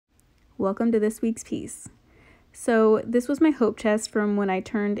Welcome to this week's piece. So this was my hope chest from when I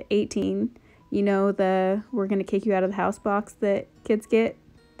turned 18. You know, the we're gonna kick you out of the house box that kids get?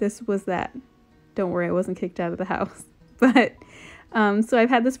 This was that. Don't worry, I wasn't kicked out of the house. But, so I've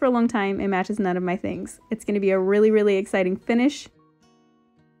had this for a long time. It matches none of my things. It's gonna be a really, really exciting finish.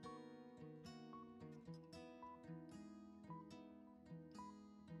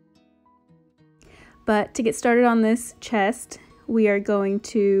 But to get started on this chest, we are going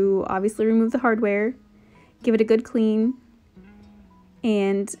to obviously remove the hardware, give it a good clean,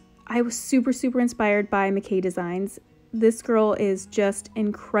 and I was super inspired by McKay Designs. This girl is just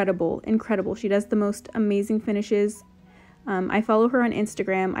incredible. She does the most amazing finishes. I follow her on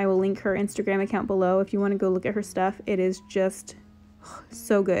Instagram. I will link her Instagram account below if you want to go look at her stuff. It is just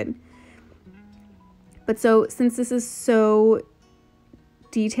so good. But so since this is so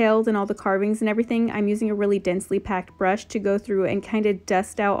detailed in all the carvings and everything, I'm using a really densely packed brush to go through and kind of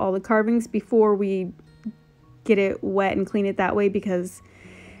dust out all the carvings before we get it wet and clean it that way, because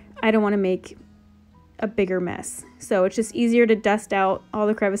I don't want to make a bigger mess. So it's just easier to dust out all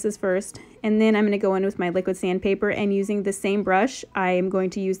the crevices first, and then I'm going to go in with my liquid sandpaper, and using the same brush I am going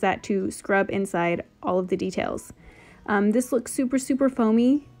to use that to scrub inside all of the details. This looks super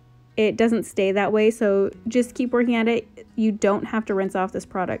foamy. It doesn't stay that way, so just keep working at it. You don't have to rinse off this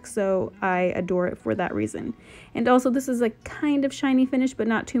product, so I adore it for that reason. And also this is a kind of shiny finish, but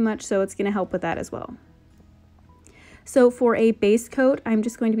not too much, so it's going to help with that as well. So for a base coat, I'm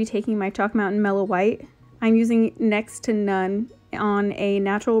just going to be taking my Chalk Mountain Mellow White. I'm using next to none on a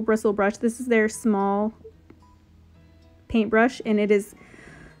natural bristle brush. This is their small paintbrush, and it is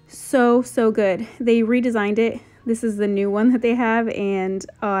so good. They redesigned it. This is the new one that they have, and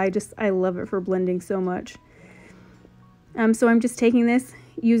I love it for blending so much. So I'm just taking this,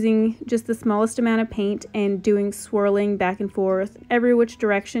 using just the smallest amount of paint and doing swirling back and forth every which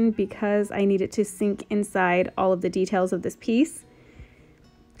direction, because I need it to sink inside all of the details of this piece.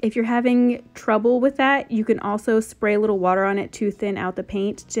 If you're having trouble with that, you can also spray a little water on it to thin out the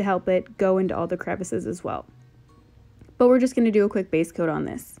paint to help it go into all the crevices as well. But we're just going to do a quick base coat on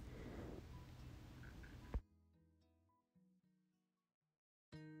this.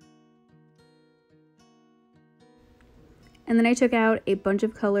 And then I took out a bunch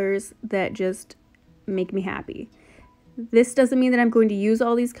of colors that just make me happy. This doesn't mean that I'm going to use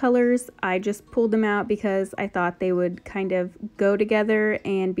all these colors. I just pulled them out because I thought they would kind of go together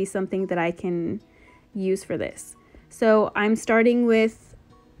and be something that I can use for this. So I'm starting with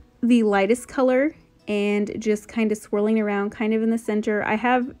the lightest color and just kind of swirling around kind of in the center. I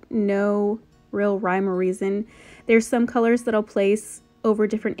have no real rhyme or reason. There's some colors that I'll place over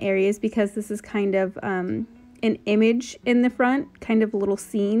different areas because this is kind of an image in the front, kind of a little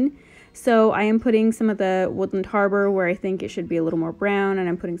scene. So I am putting some of the Woodland Harbor where I think it should be a little more brown, and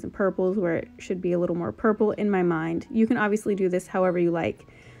I'm putting some purples where it should be a little more purple in my mind. You can obviously do this however you like.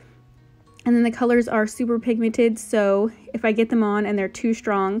 And then the colors are super pigmented, so if I get them on and they're too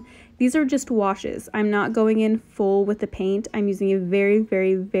strong, these are just washes. I'm not going in full with the paint. I'm using a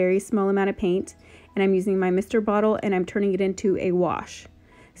very small amount of paint, and I'm using my mister bottle, and I'm turning it into a wash.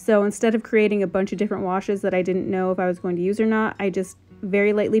 So instead of creating a bunch of different washes that I didn't know if I was going to use or not, I just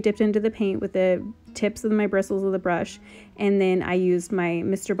very lightly dipped into the paint with the tips of my bristles of the brush, and then I used my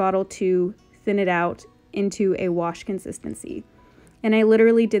mister bottle to thin it out into a wash consistency. And I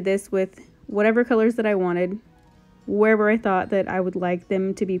literally did this with whatever colors that I wanted, wherever I thought that I would like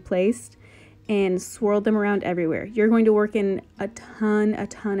them to be placed, and swirled them around everywhere. You're going to work in a ton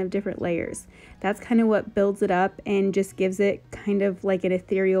of different layers. That's kind of what builds it up and just gives it kind of like an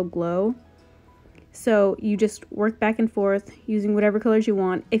ethereal glow. So you just work back and forth using whatever colors you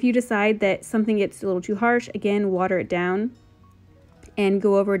want. If you decide that something gets a little too harsh, again, water it down and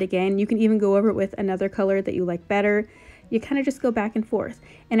go over it again. You can even go over it with another color that you like better. You kind of just go back and forth.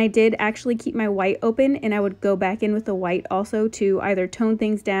 And I did actually keep my white open, and I would go back in with the white also to either tone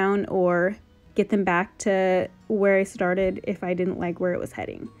things down or get them back to where I started if I didn't like where it was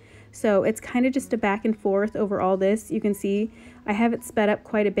heading. So it's kind of just a back and forth over all this. You can see I have it sped up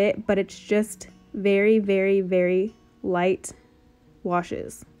quite a bit, but it's just very light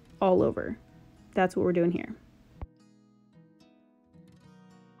washes all over. That's what we're doing here.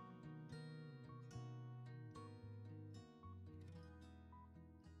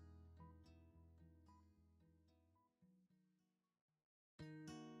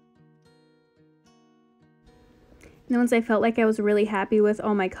 And once I felt like I was really happy with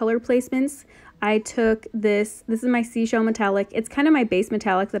all my color placements, I took this is my seashell metallic. It's kind of my base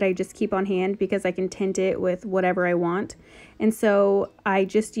metallic that I just keep on hand because I can tint it with whatever I want. And so I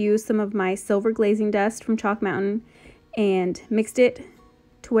just used some of my silver glazing dust from Chalk Mountain and mixed it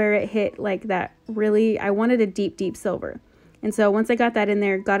to where it hit like that really, I wanted a deep, deep silver. And so once I got that in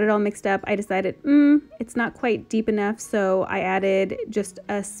there, got it all mixed up, I decided, it's not quite deep enough. So I added just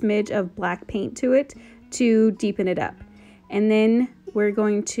a smidge of black paint to it to deepen it up. And then we're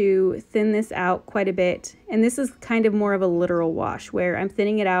going to thin this out quite a bit. And this is kind of more of a literal wash where I'm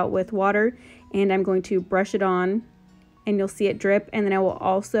thinning it out with water and I'm going to brush it on and you'll see it drip. And then I will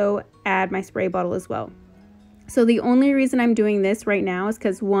also add my spray bottle as well. So the only reason I'm doing this right now is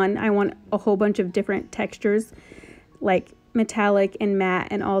because one, I want a whole bunch of different textures like metallic and matte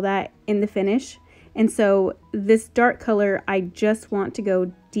and all that in the finish. And so this dark color, I just want to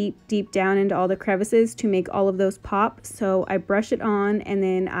go deep, deep down into all the crevices to make all of those pop. So I brush it on and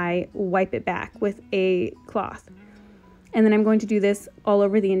then I wipe it back with a cloth. And then I'm going to do this all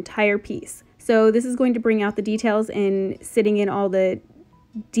over the entire piece. So this is going to bring out the details and sitting in all the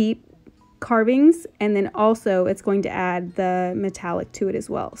deep carvings. And then also it's going to add the metallic to it as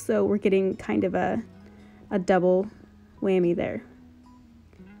well. So we're getting kind of a double whammy there.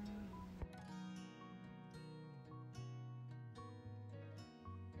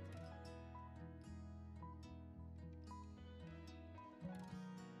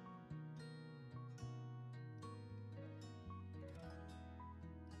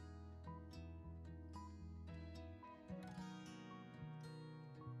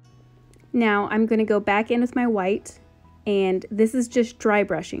 Now I'm going to go back in with my white, and this is just dry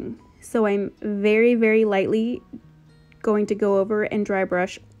brushing. So I'm very, very lightly going to go over and dry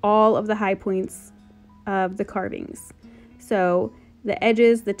brush all of the high points of the carvings. So the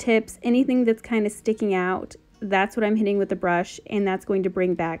edges, the tips, anything that's kind of sticking out, that's what I'm hitting with the brush, and that's going to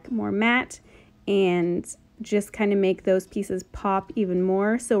bring back more matte and just kind of make those pieces pop even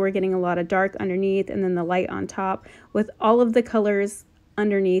more. So we're getting a lot of dark underneath and then the light on top with all of the colors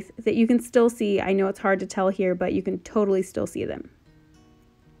underneath that you can still see. I know it's hard to tell here, but you can totally still see them.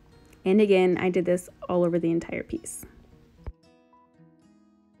 And again, I did this all over the entire piece.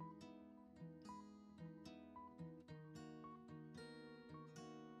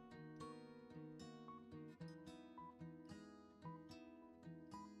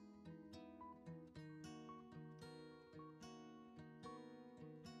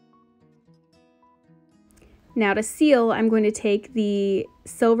 Now to seal, I'm going to take the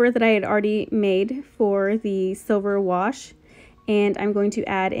silver that I had already made for the silver wash, and I'm going to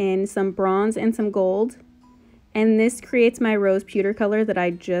add in some bronze and some gold. And this creates my rose pewter color that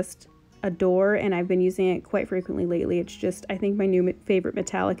I just adore, and I've been using it quite frequently lately. It's just, I think, my new favorite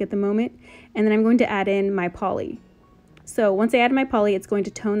metallic at the moment. And then I'm going to add in my poly. So once I add my poly, it's going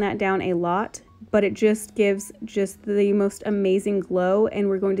to tone that down a lot, but it just gives just the most amazing glow, and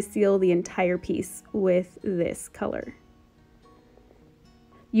we're going to seal the entire piece with this color.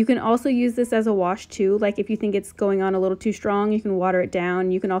 You can also use this as a wash too, like if you think it's going on a little too strong, you can water it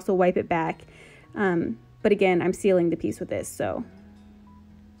down, you can also wipe it back. But again, I'm sealing the piece with this, so.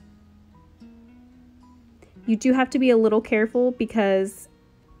 You do have to be a little careful because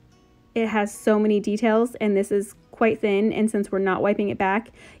it has so many details and this is quite thin, and since we're not wiping it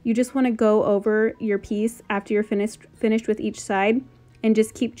back, you just want to go over your piece after you're finished with each side and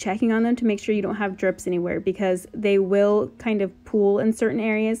just keep checking on them to make sure you don't have drips anywhere, because they will kind of pool in certain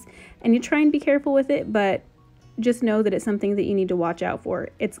areas, and you try and be careful with it, but just know that it's something that you need to watch out for.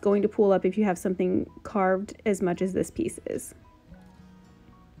 It's going to pool up if you have something carved as much as this piece is.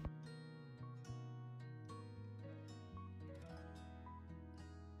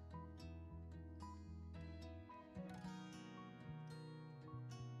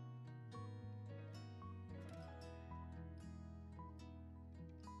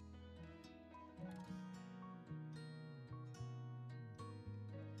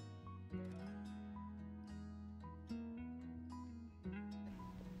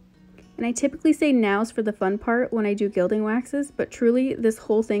 And I typically say now's for the fun part when I do gilding waxes, but truly this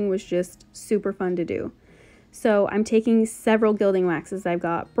whole thing was just super fun to do. So I'm taking several gilding waxes. I've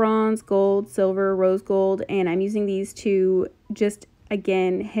got bronze, gold, silver, rose gold, and I'm using these to just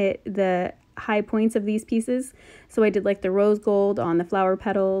again hit the high points of these pieces. So I did like the rose gold on the flower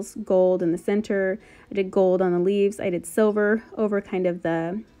petals, gold in the center, I did gold on the leaves, I did silver over kind of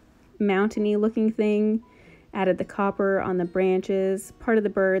the mountainy looking thing, added the copper on the branches, part of the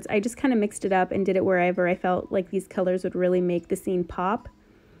birds. I just kind of mixed it up and did it wherever I felt like these colors would really make the scene pop.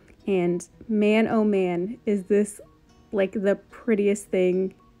 And man, oh man, is this like the prettiest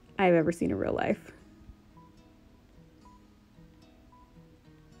thing I've ever seen in real life.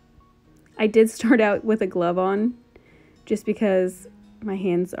 I did start out with a glove on just because my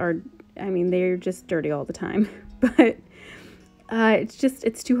hands are, I mean, they're just dirty all the time. But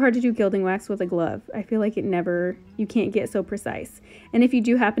It's too hard to do gilding wax with a glove. I feel like you can't get so precise. And if you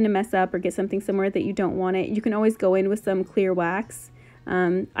do happen to mess up or get something somewhere that you don't want it, you can always go in with some clear wax.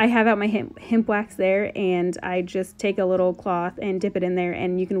 I have out my hemp wax there, and I just take a little cloth and dip it in there,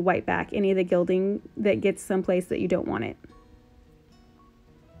 and you can wipe back any of the gilding that gets someplace that you don't want it.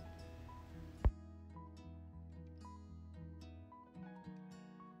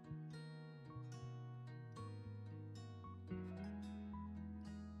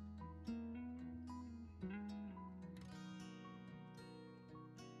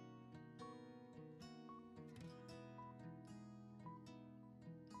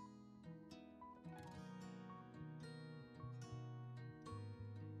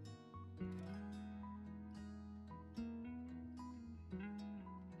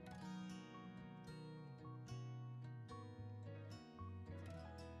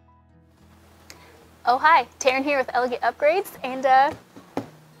 Oh hi, Taryn here with Elegant Upgrades, and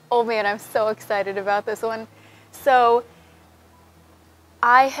oh man, I'm so excited about this one. So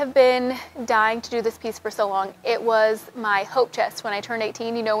I have been dying to do this piece for so long. It was my hope chest when I turned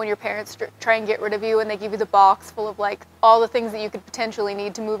 18. You know, when your parents try and get rid of you and they give you the box full of like all the things that you could potentially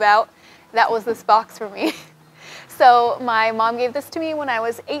need to move out. That was this box for me. So my mom gave this to me when I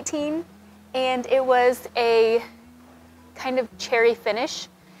was 18, and it was a kind of cherry finish.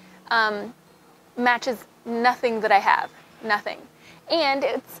 Matches nothing that I have, nothing. And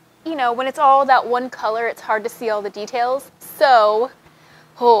it's, you know, when it's all that one color, it's hard to see all the details. So,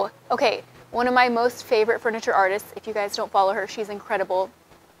 okay, one of my most favorite furniture artists, if you guys don't follow her, she's incredible.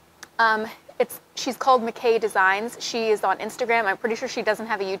 She's called McKay Designs. She is on Instagram. I'm pretty sure she doesn't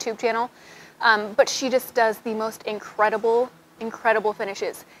have a YouTube channel, but she just does the most incredible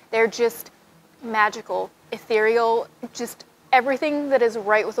finishes. They're just magical, ethereal, just everything that is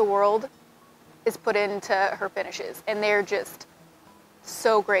right with the world is put into her finishes, and they're just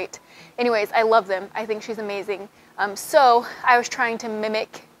so great. Anyways, I love them. I think she's amazing. So I was trying to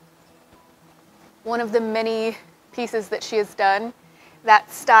mimic one of the many pieces that she has done.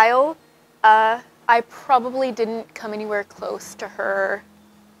 That style, I probably didn't come anywhere close to her.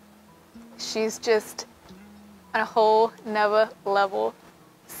 She's just on a whole nother level.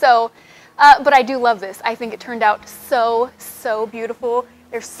 So, but I do love this. I think it turned out so beautiful.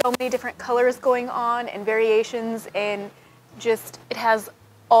 There's so many different colors going on and variations, and just, it has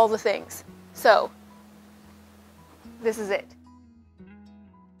all the things. So, this is it.